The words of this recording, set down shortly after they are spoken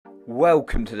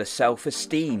Welcome to the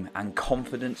Self-Esteem and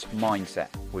Confidence Mindset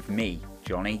with me,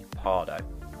 Johnny Pardo.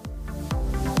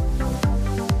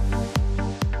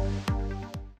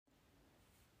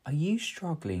 Are you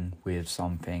struggling with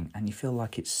something and you feel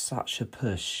like it's such a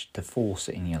push to force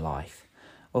it in your life?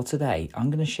 Well, today I'm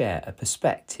going to share a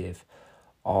perspective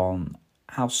on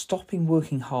how stopping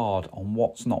working hard on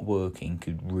what's not working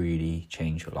could really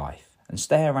change your life. And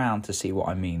stay around to see what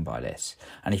I mean by this.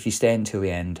 And if you stay until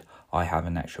the end, I have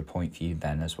an extra point for you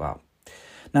then as well.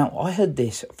 Now, I heard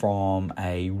this from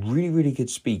a really good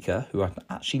speaker who I've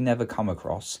actually never come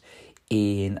across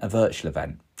in a virtual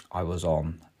event I was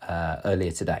on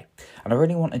earlier today. And I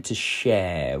really wanted to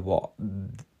share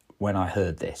when I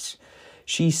heard this.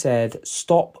 She said,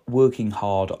 stop working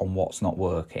hard on what's not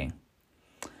working.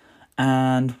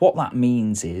 And what that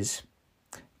means is,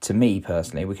 to me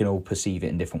personally, we can all perceive it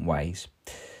in different ways,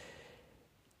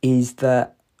 is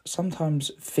that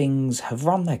sometimes things have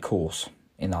run their course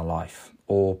in our life,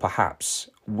 or perhaps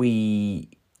we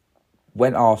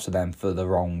went after them for the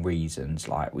wrong reasons,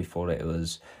 like we thought it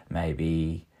was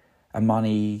maybe a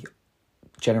money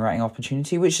generating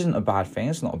opportunity, which isn't a bad thing.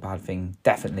 It's not a bad thing,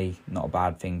 definitely not a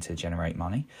bad thing to generate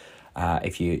money,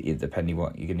 if you depending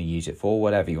what you're going to use it for,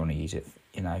 whatever you want to use it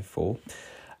for.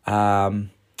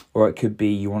 Or it could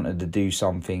be you wanted to do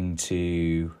something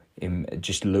to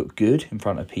just look good in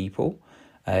front of people.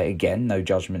 Again, no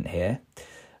judgment here.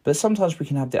 But sometimes we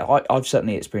can have I've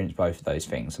certainly experienced both of those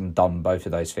things and done both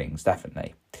of those things,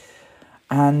 definitely.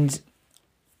 And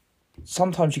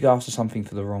sometimes you go after something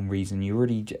for the wrong reason.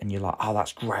 You're like, oh,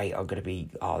 that's great.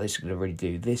 This is going to really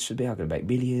do this for me. I'm going to make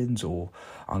millions, or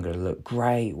I'm going to look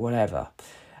great, whatever.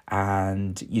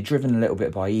 And you're driven a little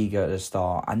bit by ego at the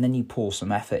start, and then you pour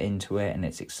some effort into it, and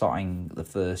it's exciting the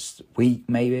first week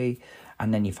maybe,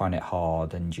 and then you find it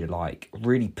hard, and you're like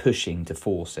really pushing to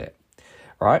force it,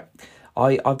 right?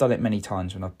 I've done it many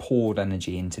times when I've poured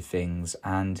energy into things,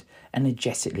 and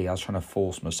energetically I was trying to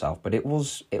force myself, but it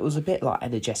was a bit like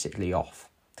energetically off.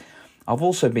 I've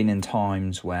also been in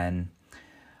times when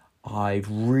I've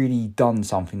really done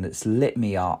something that's lit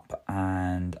me up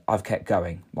and I've kept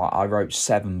going. Like I wrote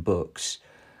 7 books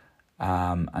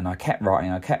and I kept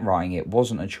writing. It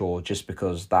wasn't a chore just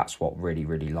because that's what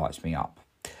really lights me up.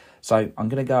 So I'm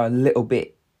going to go a little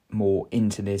bit more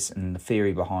into this and the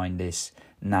theory behind this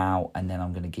now, and then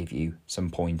I'm going to give you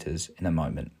some pointers in a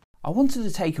moment. I wanted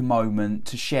to take a moment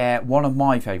to share one of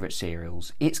my favourite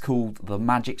cereals. It's called the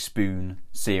Magic Spoon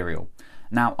cereal.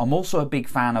 Now, I'm also a big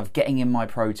fan of getting in my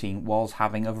protein whilst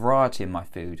having a variety in my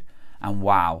food. And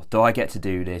wow, do I get to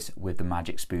do this with the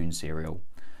Magic Spoon cereal.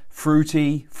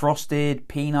 Fruity, frosted,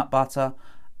 peanut butter,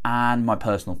 and my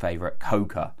personal favourite,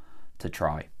 cocoa, to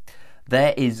try.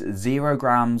 There is 0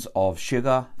 grams of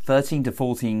sugar, 13 to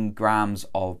 14 grams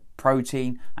of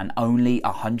protein, and only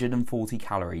 140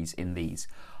 calories in these.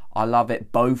 I love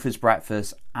it both as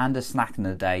breakfast and a snack in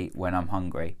the day when I'm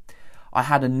hungry. I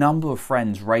had a number of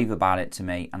friends rave about it to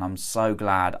me, and I'm so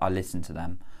glad I listened to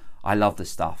them. I love the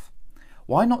stuff.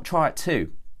 Why not try it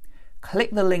too?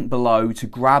 Click the link below to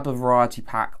grab a variety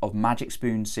pack of Magic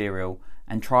Spoon cereal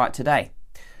and try it today.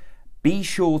 Be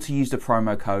sure to use the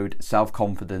promo code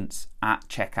SELFCONFIDENCE at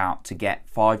checkout to get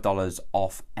 $5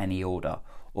 off any order,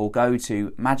 or go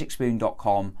to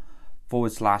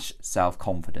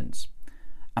magicspoon.com/selfconfidence.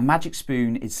 And Magic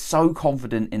Spoon is so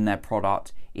confident in their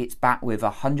product, it's backed with a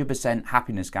 100%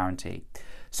 happiness guarantee.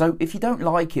 So if you don't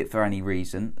like it for any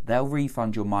reason, they'll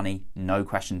refund your money, no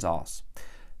questions asked.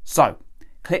 So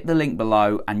click the link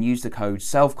below and use the code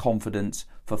SELFCONFIDENCE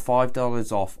for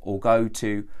 $5 off, or go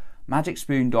to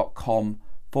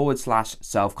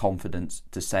magicspoon.com/selfconfidence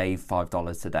to save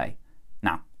 $5 today.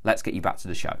 Now, let's get you back to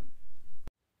the show.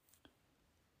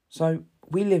 So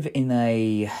we live in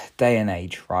a day and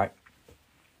age, right,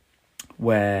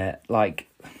 where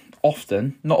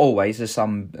often, not always, there's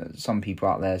some people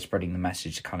out there spreading the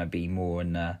message to kind of be more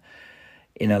in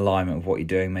alignment with what you're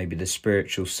doing, maybe the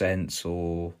spiritual sense,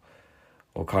 or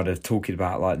kind of talking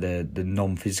about like the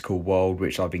non-physical world,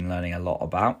 which I've been learning a lot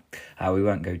about. We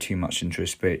won't go too much into a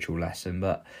spiritual lesson,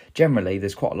 but generally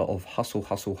there's quite a lot of hustle,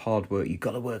 hard work. You've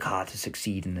got to work hard to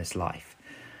succeed in this life.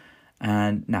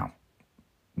 And now,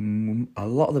 a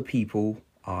lot of the people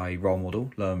I role model,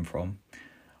 learn from,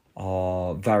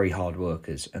 are very hard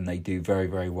workers, and they do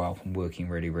very well from working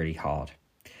really hard.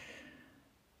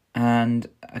 And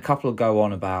a couple go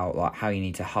on about like how you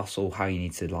need to hustle, how you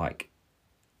need to like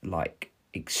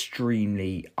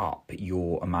extremely up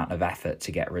your amount of effort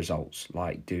to get results,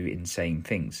 like do insane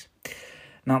things.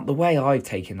 Now, the way I've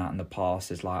taken that in the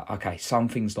past is like, okay,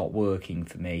 something's not working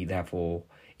for me, therefore,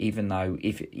 even though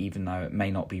it may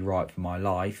not be right for my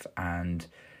life, and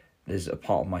there's a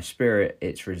part of my spirit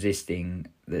that's resisting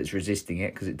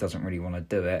it because it doesn't really want to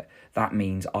do it. That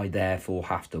means I therefore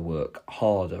have to work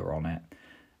harder on it.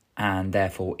 And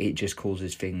therefore it just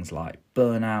causes things like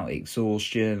burnout,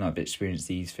 exhaustion. I've experienced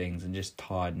these things, and just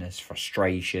tiredness,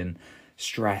 frustration,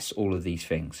 stress, all of these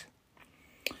things.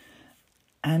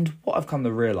 And what I've come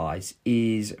to realise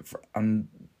is, and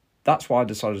that's why I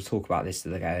decided to talk about this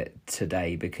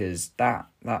today, because that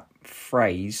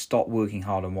phrase, stop working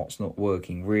hard on what's not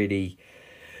working, really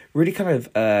kind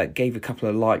of gave a couple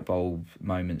of light bulb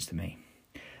moments to me.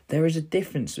 There is a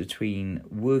difference between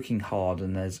working hard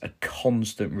and there's a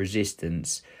constant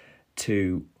resistance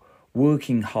to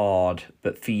working hard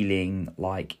but feeling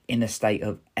like in a state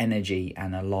of energy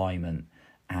and alignment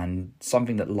and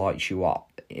something that lights you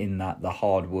up, in that the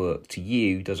hard work to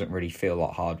you doesn't really feel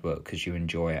like hard work because you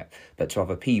enjoy it, but to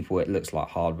other people it looks like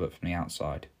hard work from the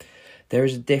outside. There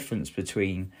is a difference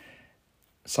between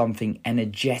something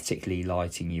energetically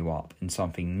lighting you up and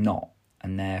something not,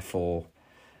 and therefore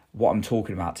what I'm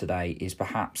talking about today is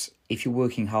perhaps if you're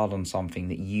working hard on something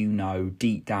that you know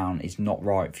deep down is not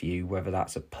right for you, whether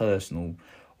that's a personal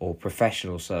or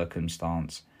professional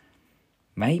circumstance,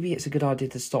 maybe it's a good idea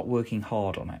to stop working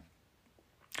hard on it.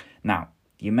 Now,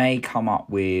 you may come up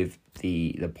with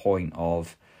the point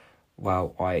of,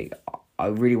 well, I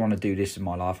really want to do this in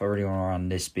my life. I really want to run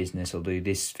this business or do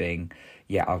this thing.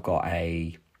 Yeah, I've got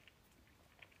a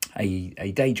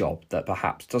day job that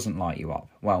perhaps doesn't light you up.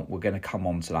 Well, we're going to come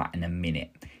on to that in a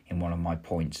minute in one of my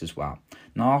points as well.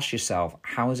 Now ask yourself,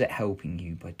 how is it helping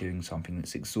you by doing something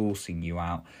that's exhausting you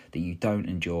out, that you don't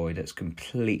enjoy, that's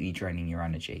completely draining your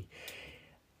energy,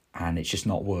 and it's just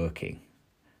not working?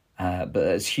 But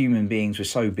as human beings, we're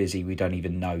so busy we don't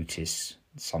even notice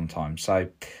sometimes. So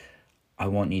I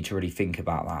want you to really think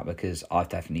about that, because I've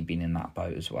definitely been in that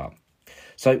boat as well.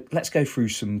 So let's go through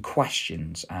some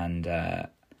questions and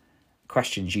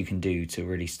questions you can do to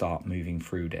really start moving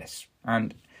through this.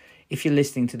 And if you're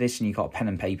listening to this and you've got a pen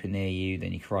and paper near you,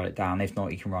 then you can write it down. If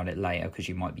not, you can write it later, because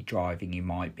you might be driving, you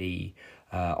might be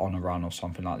on a run or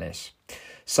something like this.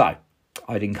 So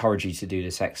I'd encourage you to do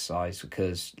this exercise,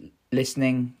 because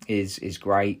listening is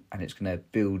great, and it's going to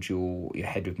build your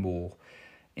head with more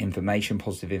information,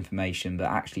 positive information, but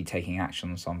actually taking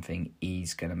action on something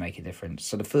is going to make a difference.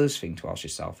 So the first thing to ask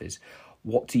yourself is,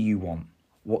 what do you want?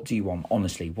 What do you want?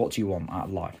 Honestly, what do you want out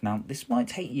of life? Now, this might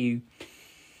take you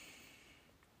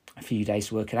a few days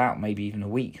to work it out, maybe even a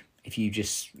week, if you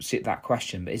just sit that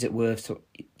question. But is it worth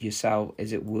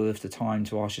the time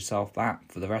to ask yourself that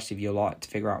for the rest of your life, to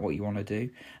figure out what you want to do?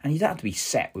 And you don't have to be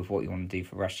set with what you want to do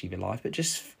for the rest of your life, but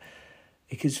just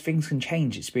because things can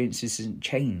change, experiences can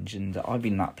change, and I've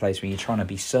been in that place where you're trying to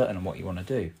be certain of what you want to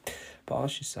do. But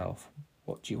ask yourself,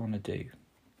 what do you want to do?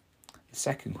 The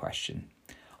second question,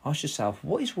 ask yourself,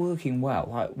 what is working well?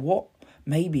 Like, what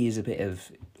maybe is a bit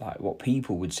of like what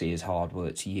people would see as hard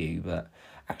work to you, but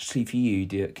actually for you,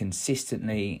 do it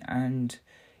consistently and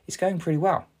it's going pretty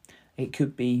well. It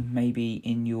could be maybe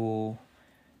in your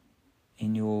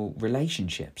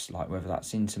relationships, like whether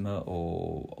that's intimate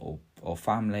or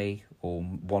family, or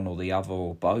one or the other,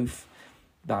 or both.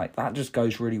 Like, that just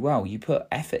goes really well. You put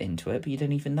effort into it, but you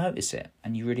don't even notice it,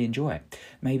 and you really enjoy it.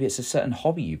 Maybe it's a certain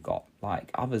hobby you've got. Like,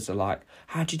 others are like,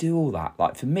 how'd you do all that?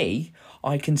 Like, for me,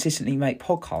 I consistently make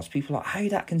podcasts. People are like, how are you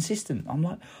that consistent? I'm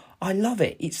like, I love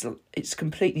it. It's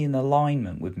completely in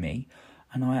alignment with me,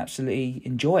 and I absolutely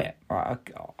enjoy it. Right?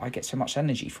 I get so much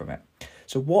energy from it.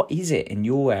 So what is it in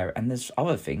your area? And there's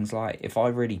other things, like if I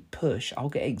really push, I'll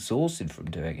get exhausted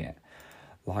from doing it.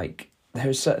 Like, there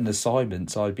are certain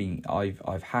assignments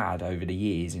I've had over the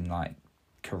years in like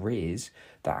careers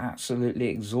that absolutely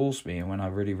exhaust me, and when I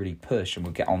really, really push, and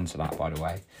we'll get onto that, by the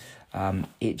way,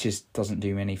 it just doesn't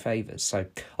do me any favours. So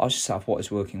ask yourself, what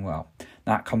is working well?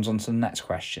 That comes on to the next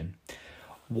question.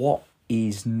 What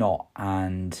is not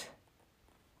and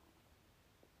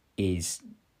is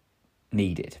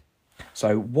needed?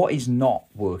 So what is not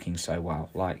working so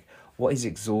well? Like, what is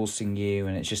exhausting you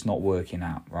and it's just not working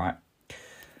out, right?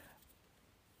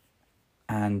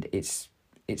 And it's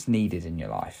needed in your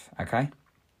life, okay?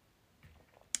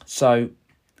 So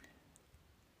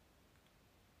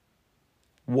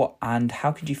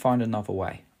how could you find another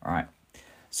way, right?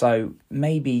 So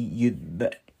maybe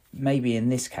in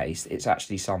this case, it's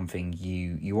actually something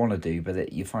you want to do, but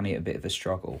that you're finding it a bit of a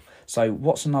struggle. So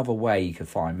what's another way you could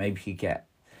find? Maybe you could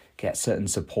get certain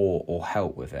support or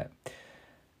help with it.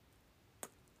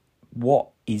 What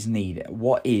is needed?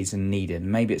 What is needed?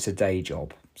 Maybe it's a day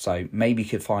job. So maybe you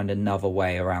could find another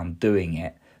way around doing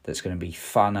it that's going to be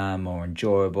funner, more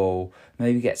enjoyable.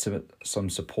 Maybe get some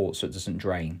support so it doesn't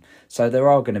drain. So there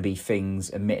are going to be things,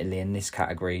 admittedly, in this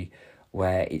category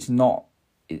where it's not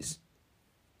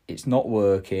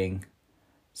working,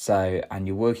 so, and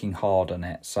you're working hard on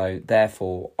it. So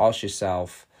therefore, ask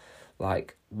yourself,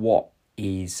 like, what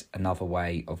is another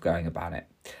way of going about it?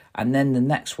 And then the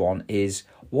next one is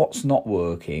what's not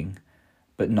working,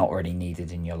 but not really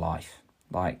needed in your life,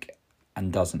 like,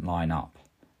 and doesn't line up.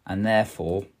 And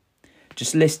therefore,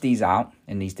 just list these out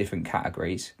in these different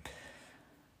categories.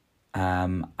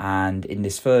 And in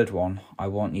this third one, I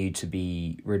want you to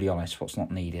be really honest what's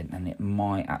not needed. And it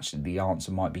might actually, the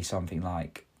answer might be something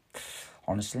like,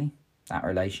 honestly, that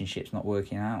relationship's not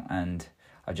working out and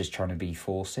I'm just trying to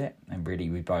force it. And really,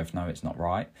 we both know it's not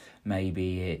right.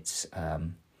 Maybe it's,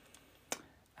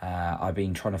 I've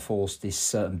been trying to force this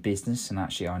certain business and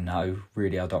actually I know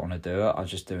really I don't want to do it. I'm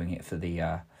just doing it for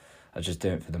the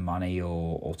money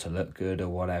or to look good or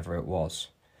whatever it was.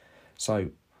 So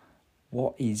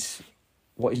what is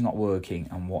not working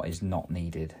and what is not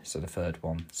needed? So the third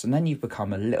one. So then you've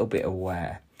become a little bit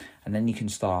aware, and then you can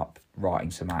start writing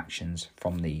some actions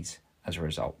from these as a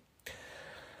result.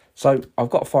 So I've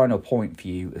got a final point for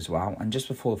you as well. And just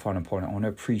before the final point, I want to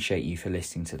appreciate you for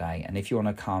listening today. And if you want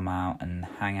to come out and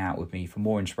hang out with me for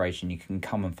more inspiration, you can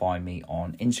come and find me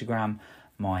on Instagram.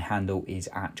 My handle is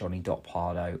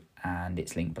 @johnny.pardo and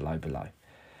it's linked below.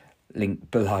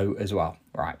 Link below as well.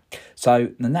 Right.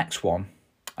 So the next one,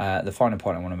 the final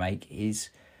point I want to make is,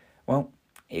 well,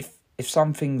 if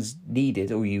something's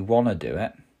needed or you want to do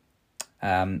it,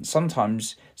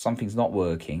 sometimes something's not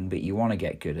working, but you want to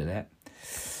get good at it.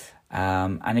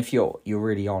 And if you're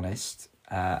really honest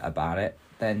about it,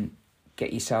 then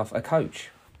get yourself a coach.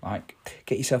 Like,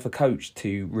 get yourself a coach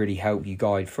to really help you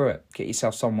guide through it. Get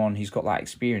yourself someone who's got that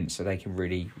experience so they can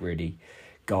really, really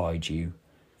guide you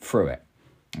through it.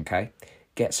 Okay?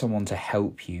 Get someone to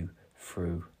help you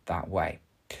through that way.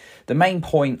 The main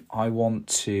point I want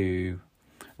to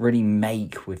really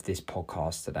make with this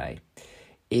podcast today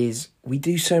is we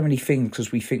do so many things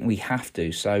because we think we have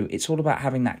to. So it's all about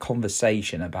having that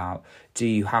conversation about, do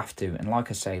you have to? And like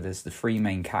I say, there's the three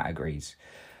main categories.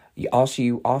 After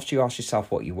you ask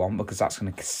yourself what you want, because that's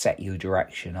going to set your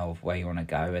direction of where you want to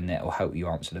go and it will help you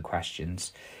answer the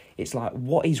questions. It's like,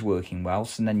 what is working well?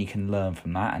 So then you can learn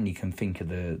from that and you can think of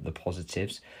the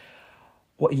positives.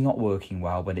 What is not working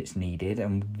well, but it's needed,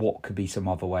 and what could be some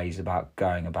other ways about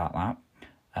going about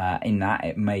that? In that,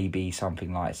 it may be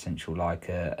something like essential, like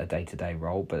a day-to-day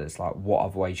role, but it's like, what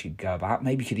other ways you could go about?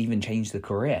 Maybe you could even change the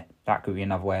career. That could be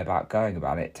another way about going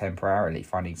about it, temporarily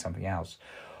finding something else.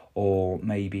 Or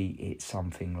maybe it's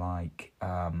something like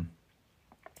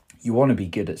you want to be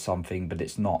good at something, but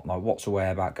it's not. Like, what's a way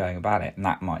about going about it? And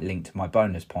that might link to my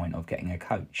bonus point of getting a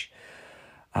coach.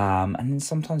 And then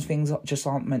sometimes things just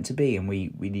aren't meant to be, and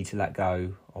we need to let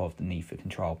go of the need for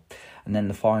control. And then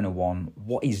the final one,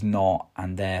 what is not,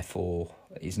 and therefore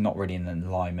is not really in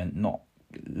alignment, not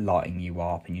lighting you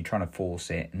up, and you're trying to force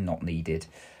it, not needed,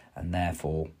 and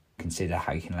therefore consider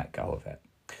how you can let go of it.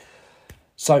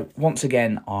 So once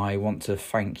again, I want to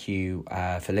thank you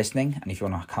for listening. And if you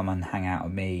want to come and hang out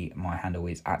with me, my handle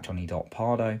is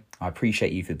 @johnny.pardo. I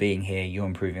appreciate you for being here. You're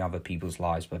improving other people's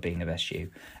lives by being the best you.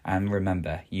 And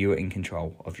remember, you are in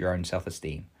control of your own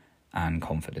self-esteem and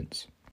confidence.